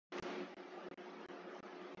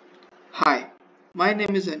Hi, my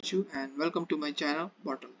name is Anshu and welcome to my channel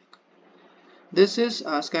Bottleneck. This is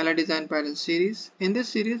a Scala design pattern series. In this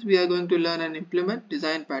series, we are going to learn and implement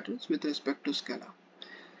design patterns with respect to Scala.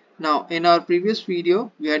 Now, in our previous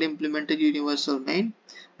video, we had implemented universal main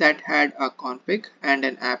that had a config and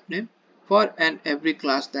an app name for and every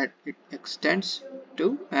class that it extends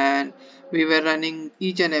to, and we were running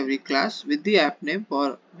each and every class with the app name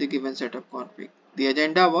for the given set of config. The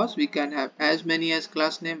agenda was we can have as many as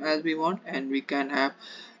class name as we want, and we can have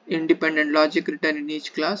independent logic written in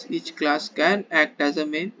each class. Each class can act as a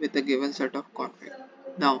main with a given set of config.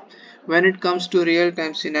 Now, when it comes to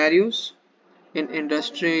real-time scenarios, in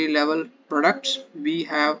industry level products we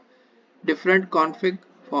have different config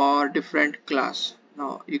for different class.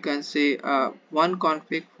 Now you can say one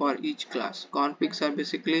config for each class. Configs are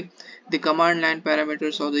basically the command line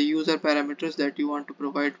parameters or the user parameters that you want to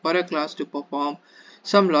provide for a class to perform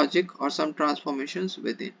some logic or some transformations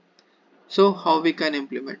within. So how we can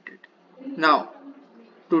implement it? Now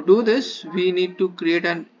to do this, we need to create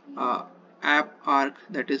an app arc,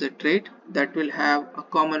 that is a trait that will have a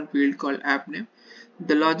common field called app name.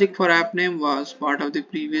 The logic for app name was part of the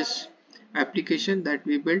previous application that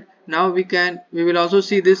we built. Now we will also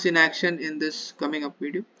see this in action in this coming up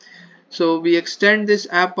video. So we extend this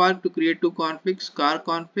app arc to create two configs, car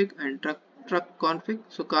config and truck config.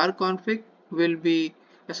 So car config will be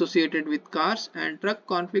associated with cars and truck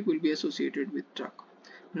config will be associated with truck.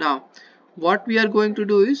 Now what we are going to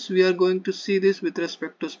do is we are going to see this with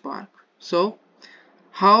respect to Spark. So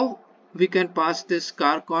how we can pass this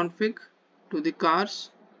car config to the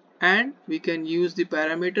cars, and we can use the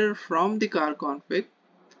parameter from the car config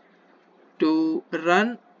to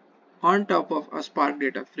run on top of a Spark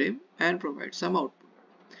data frame and provide some output.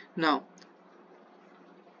 Now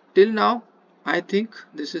till now I think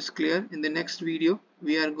this is clear. In the next video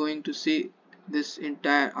we are going to see this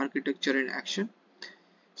entire architecture in action.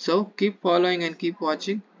 So keep following and keep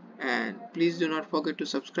watching, and please do not forget to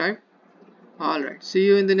subscribe. Alright, see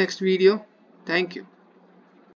you in the next video. Thank you.